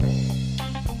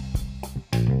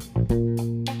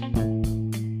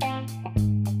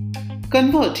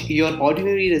Convert your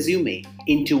ordinary resume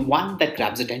into one that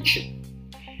grabs attention.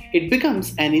 It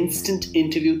becomes an instant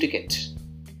interview ticket.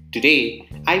 Today,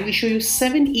 I will show you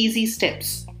 7 easy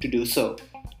steps to do so.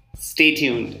 Stay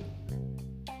tuned.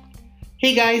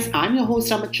 Hey guys, I'm your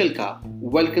host Amit Chilka.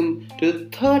 Welcome to the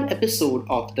 3rd episode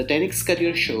of the 10x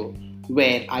Career Show,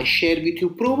 where I share with you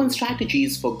proven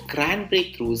strategies for grand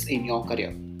breakthroughs in your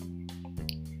career.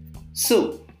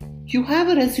 So, you have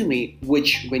a resume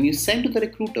which, when you send to the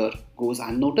recruiter, goes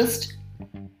unnoticed.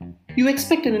 You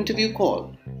expect an interview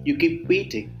call, you keep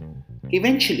waiting.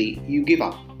 Eventually, you give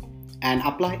up and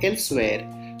apply elsewhere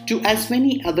to as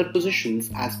many other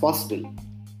positions as possible,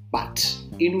 but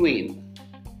in vain.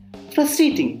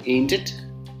 Frustrating, ain't it?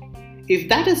 If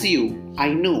that is you, I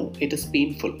know it is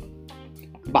painful.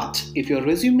 But if your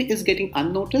resume is getting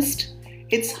unnoticed,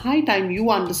 it's high time you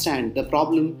understand the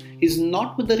problem is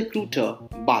not with the recruiter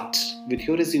but with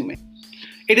your resume.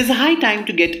 It is high time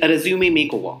to get a resume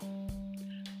makeover.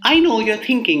 I know you're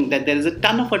thinking that there is a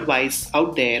ton of advice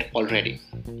out there already.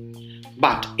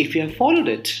 But if you have followed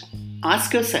it,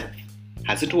 ask yourself,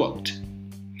 has it worked?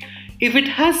 If it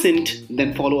hasn't,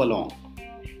 then follow along.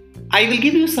 I will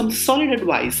give you some solid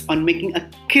advice on making a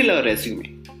killer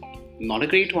resume. Not a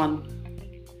great one.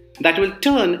 That will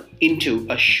turn into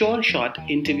a sure shot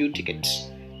interview ticket.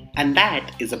 And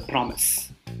that is a promise.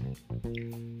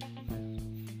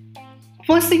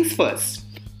 First things first,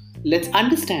 let's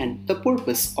understand the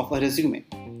purpose of a resume.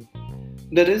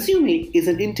 The resume is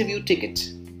an interview ticket,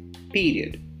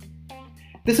 period.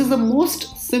 This is the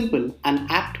most simple and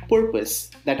apt purpose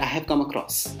that I have come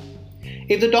across.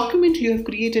 If the document you have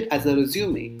created as a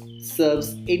resume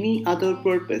serves any other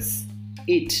purpose,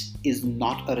 it is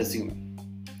not a resume.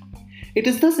 It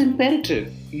is thus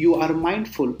imperative you are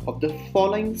mindful of the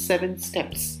following 7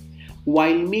 steps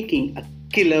while making a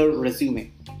killer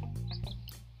resume.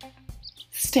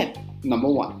 Step number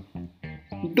 1.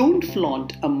 Don't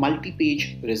flaunt a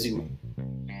multi-page resume.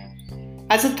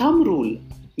 As a thumb rule,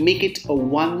 make it a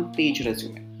 1-page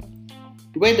resume.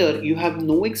 Whether you have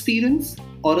no experience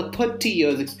or a 30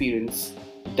 years experience,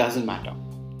 doesn't matter.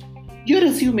 Your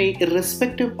resume,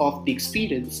 irrespective of the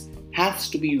experience, has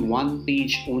to be 1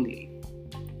 page only.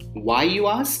 Why, you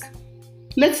ask?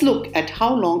 Let's look at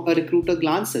how long a recruiter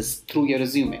glances through your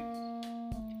resume.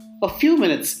 A few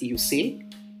minutes, you say?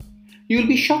 You will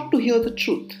be shocked to hear the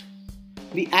truth.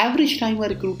 The average time a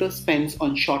recruiter spends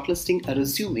on shortlisting a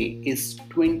resume is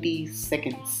 20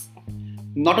 seconds,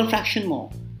 not a fraction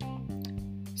more.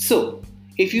 So,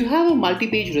 if you have a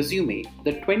multi-page resume,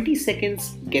 the 20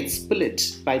 seconds gets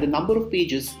split by the number of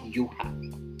pages you have.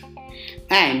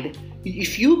 And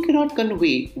if you cannot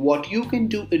convey what you can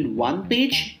do in 1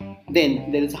 page,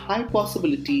 then there is a high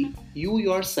possibility you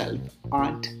yourself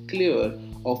aren't clear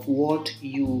of what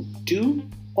you do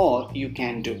or you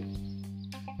can do.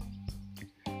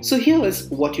 So here is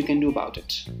what you can do about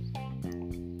it.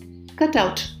 Cut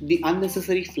out the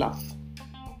unnecessary fluff.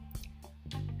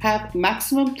 Have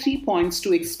maximum 3 points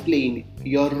to explain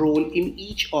your role in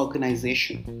each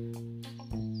organization.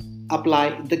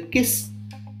 Apply the KISS,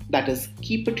 that is,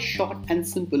 keep it short and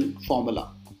simple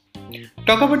formula.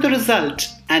 Talk about the result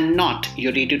and not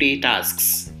your day-to-day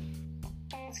tasks.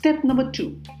 Step number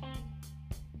 2.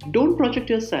 Don't project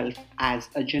yourself as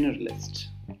a generalist.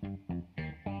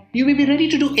 You may be ready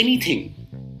to do anything.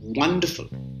 Wonderful.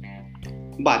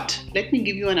 But let me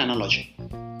give you an analogy.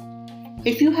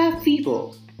 If you have fever,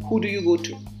 who do you go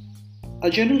to? A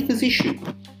general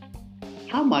physician.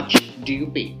 How much do you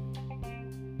pay?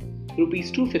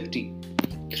 Rupees 250,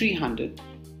 300,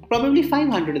 probably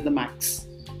 500 at the max.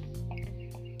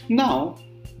 Now,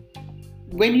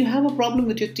 when you have a problem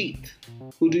with your teeth,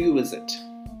 who do you visit?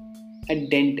 A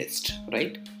dentist,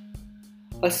 right?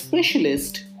 A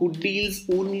specialist who deals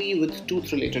only with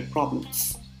tooth-related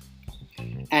problems.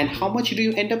 And how much do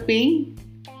you end up paying?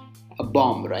 A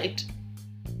bomb, right?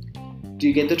 Do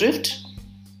you get the drift?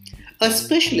 A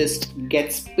specialist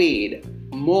gets paid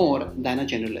more than a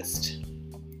generalist.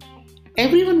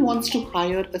 Everyone wants to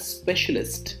hire a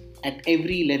specialist at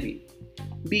every level,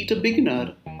 be it a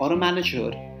beginner or a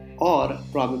manager or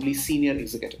probably senior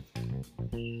executive.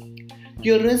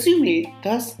 Your resume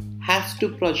thus has to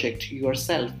project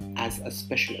yourself as a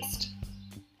specialist,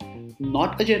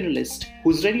 not a generalist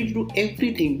who's ready to do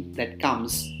everything that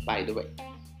comes by the way.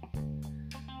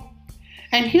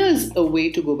 And here's a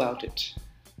way to go about it.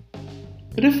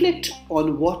 Reflect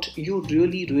on what you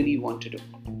really want to do.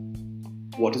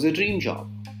 What is a dream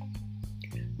job?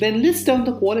 Then list down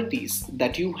the qualities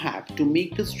that you have to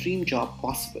make this dream job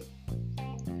possible.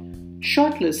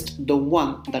 Shortlist the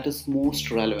one that is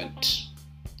most relevant.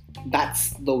 That's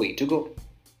the way to go.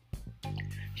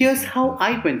 Here's how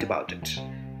I went about it.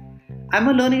 I'm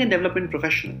a learning and development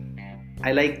professional.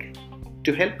 I like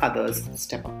to help others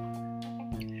step up.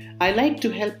 I like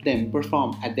to help them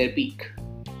perform at their peak.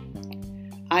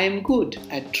 I am good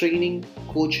at training,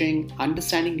 coaching,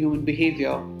 understanding human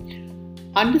behavior,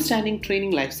 understanding training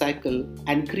life cycle,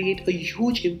 and create a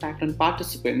huge impact on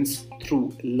participants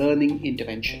through learning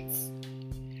interventions.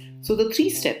 So the 3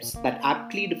 steps that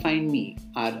aptly define me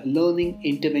are learning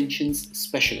interventions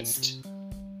specialist.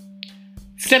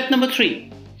 Step number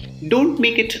 3. Don't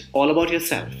make it all about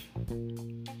yourself.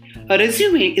 A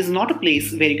resume is not a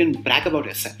place where you can brag about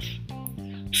yourself.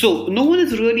 So no one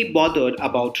is really bothered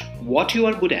about what you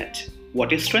are good at,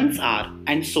 what your strengths are,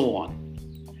 and so on.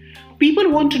 People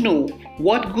want to know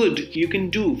what good you can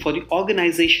do for the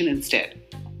organization instead.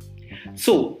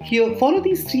 So here, follow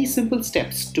these 3 simple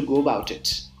steps to go about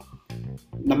it.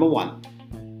 Number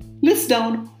 1. List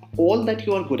down all that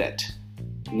you are good at.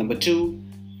 Number 2.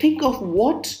 Think of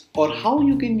what or how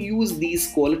you can use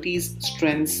these qualities,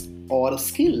 strengths, or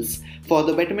skills for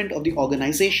the betterment of the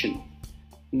organization.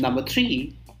 Number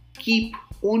 3. Keep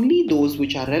only those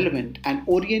which are relevant and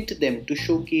orient them to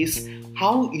showcase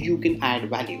how you can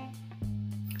add value.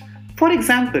 For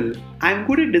example, I am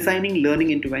good at designing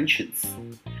learning interventions.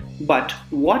 But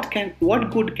what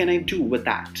good can I do with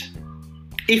that?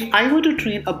 If I were to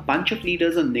train a bunch of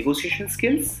leaders on negotiation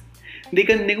skills, they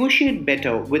can negotiate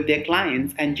better with their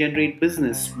clients and generate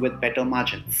business with better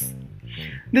margins.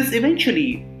 This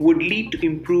eventually would lead to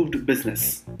improved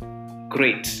business.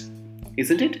 Great,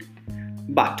 isn't it?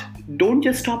 But don't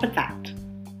just stop at that.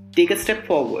 Take a step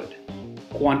forward.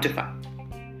 Quantify.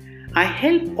 I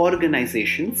help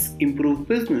organizations improve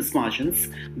business margins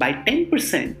by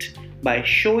 10% by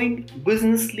showing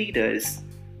business leaders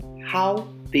how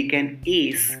they can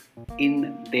ace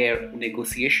in their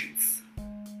negotiations.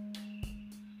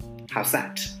 How's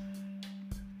that?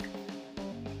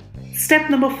 Step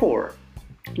number 4.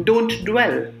 Don't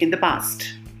dwell in the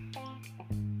past.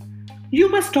 You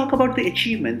must talk about the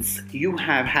achievements you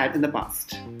have had in the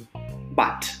past,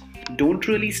 but don't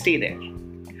really stay there.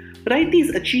 Write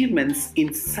these achievements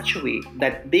in such a way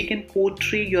that they can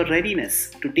portray your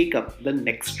readiness to take up the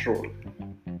next role.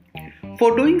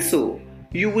 For doing so,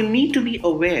 you will need to be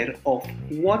aware of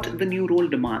what the new role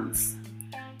demands.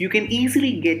 You can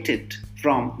easily get it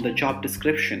from the job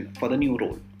description for the new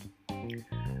role.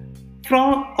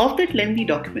 From that lengthy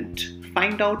document,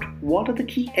 find out what are the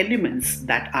key elements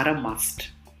that are a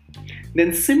must.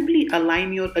 Then simply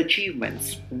align your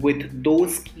achievements with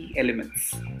those key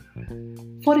elements.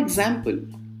 For example,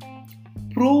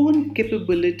 proven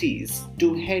capabilities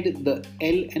to head the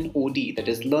L&OD, that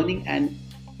is Learning and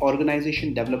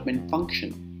Organization Development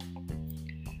function.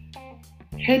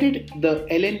 Headed the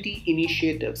L&D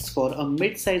initiatives for a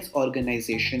mid-sized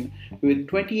organization with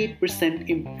 28%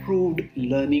 improved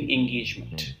learning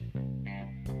engagement.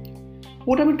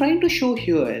 What I'm trying to show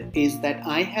here is that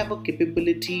I have a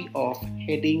capability of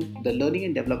heading the learning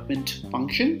and development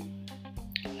function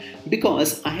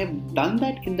because I have done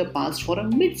that in the past for a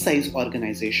mid-sized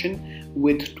organization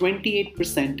with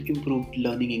 28% improved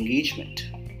learning engagement.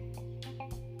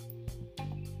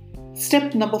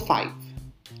 Step number 5.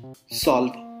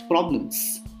 Solve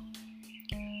problems.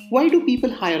 Why do people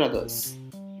hire others?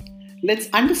 Let's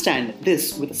understand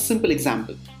this with a simple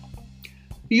example.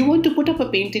 You want to put up a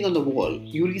painting on the wall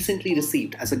you recently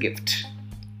received as a gift.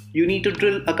 You need to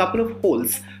drill a couple of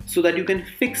holes so that you can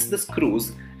fix the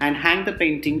screws and hang the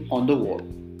painting on the wall.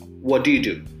 What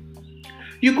do?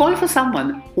 You call for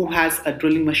someone who has a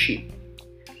drilling machine.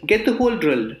 Get the hole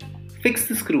drilled, fix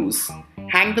the screws,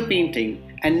 hang the painting,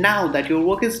 and now that your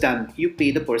work is done, you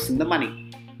pay the person the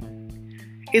money.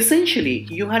 Essentially,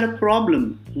 you had a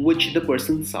problem which the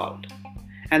person solved.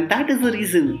 And that is the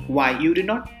reason why you did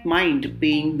not mind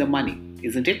paying the money,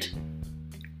 isn't it?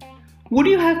 Would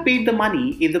you have paid the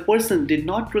money if the person did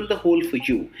not drill the hole for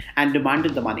you and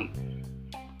demanded the money?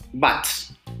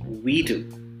 But we do.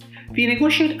 We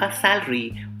negotiate a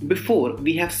salary before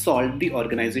we have solved the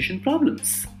organization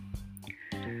problems.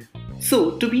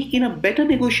 So, to be in a better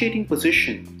negotiating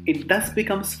position, it thus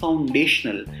becomes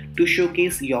foundational to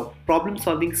showcase your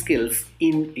problem-solving skills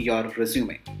in your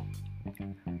resume.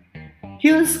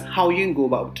 Here's how you can go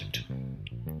about it.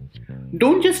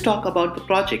 Don't just talk about the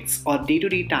projects or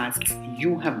day-to-day tasks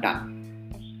you have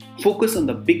done. Focus on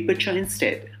the big picture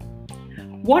instead.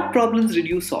 What problems did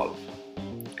you solve?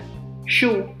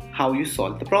 Show how you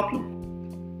solved the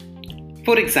problem.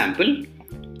 For example,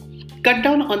 cut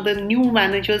down on the new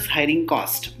manager's hiring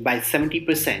cost by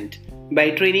 70%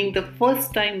 by training the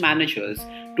first-time managers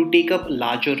to take up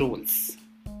larger roles.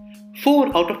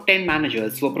 4 out of 10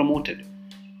 managers were promoted.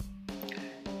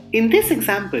 In this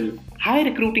example, high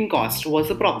recruiting cost was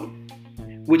a problem,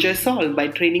 which I solved by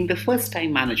training the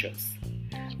first-time managers.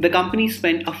 The company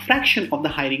spent a fraction of the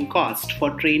hiring cost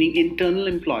for training internal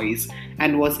employees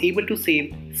and was able to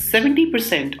save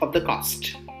 70% of the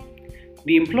cost.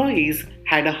 The employees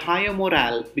had a higher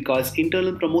morale because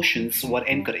internal promotions were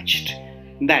encouraged.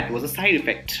 That was a side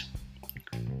effect.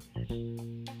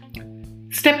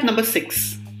 Step number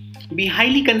 6. Be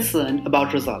highly concerned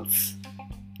about results.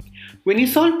 When you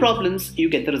solve problems, you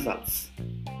get the results.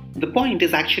 The point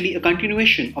is actually a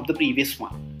continuation of the previous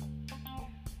one.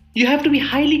 You have to be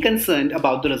highly concerned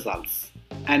about the results,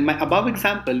 and my above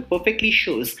example perfectly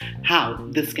shows how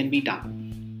this can be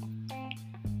done.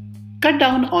 Cut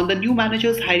down on the new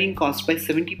manager's hiring cost by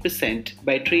 70%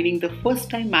 by training the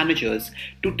first-time managers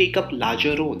to take up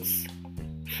larger roles.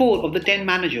 4 of the 10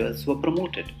 managers were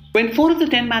promoted. When 4 of the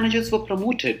 10 managers were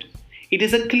promoted, it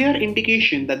is a clear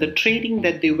indication that the training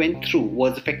that they went through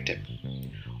was effective.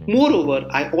 Moreover,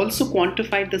 I also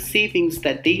quantified the savings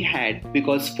that they had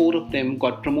because 4 of them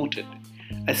got promoted.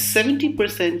 A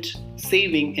 70%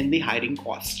 saving in the hiring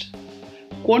cost.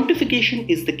 Quantification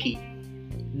is the key.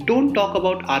 Don't talk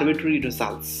about arbitrary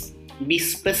results. Be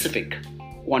specific.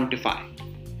 Quantify.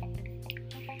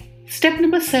 Step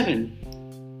number 7.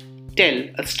 Tell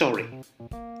a story.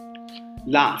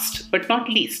 Last but not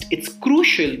least, it's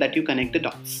crucial that you connect the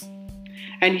dots.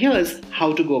 And here's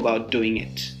how to go about doing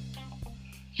it.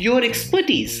 Your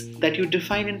expertise that you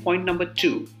define in point number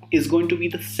 2 is going to be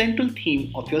the central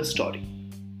theme of your story.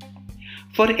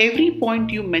 For every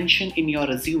point you mention in your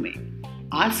resume,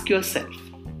 ask yourself,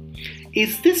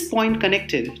 is this point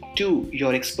connected to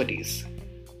your expertise?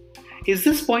 Is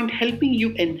this point helping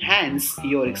you enhance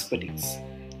your expertise?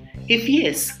 If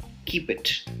yes, keep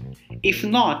it. If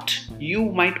not,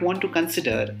 you might want to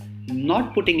consider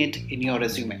not putting it in your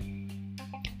resume.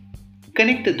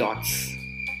 Connect the dots.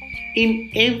 In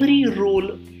every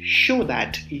role, show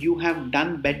that you have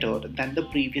done better than the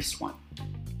previous one.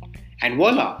 And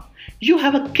voila, you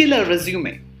have a killer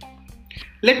resume.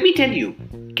 Let me tell you,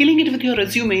 killing it with your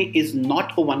resume is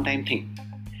not a one-time thing.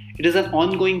 It is an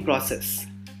ongoing process.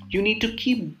 You need to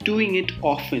keep doing it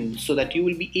often so that you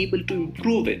will be able to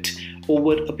improve it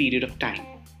over a period of time.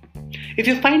 If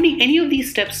you're finding any of these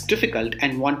steps difficult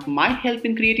and want my help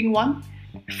in creating one,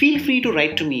 feel free to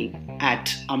write to me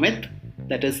at Amit,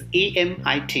 that is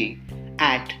AMIT,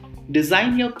 at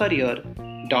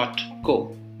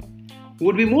designyourcareer.co.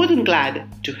 Would be more than glad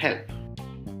to help.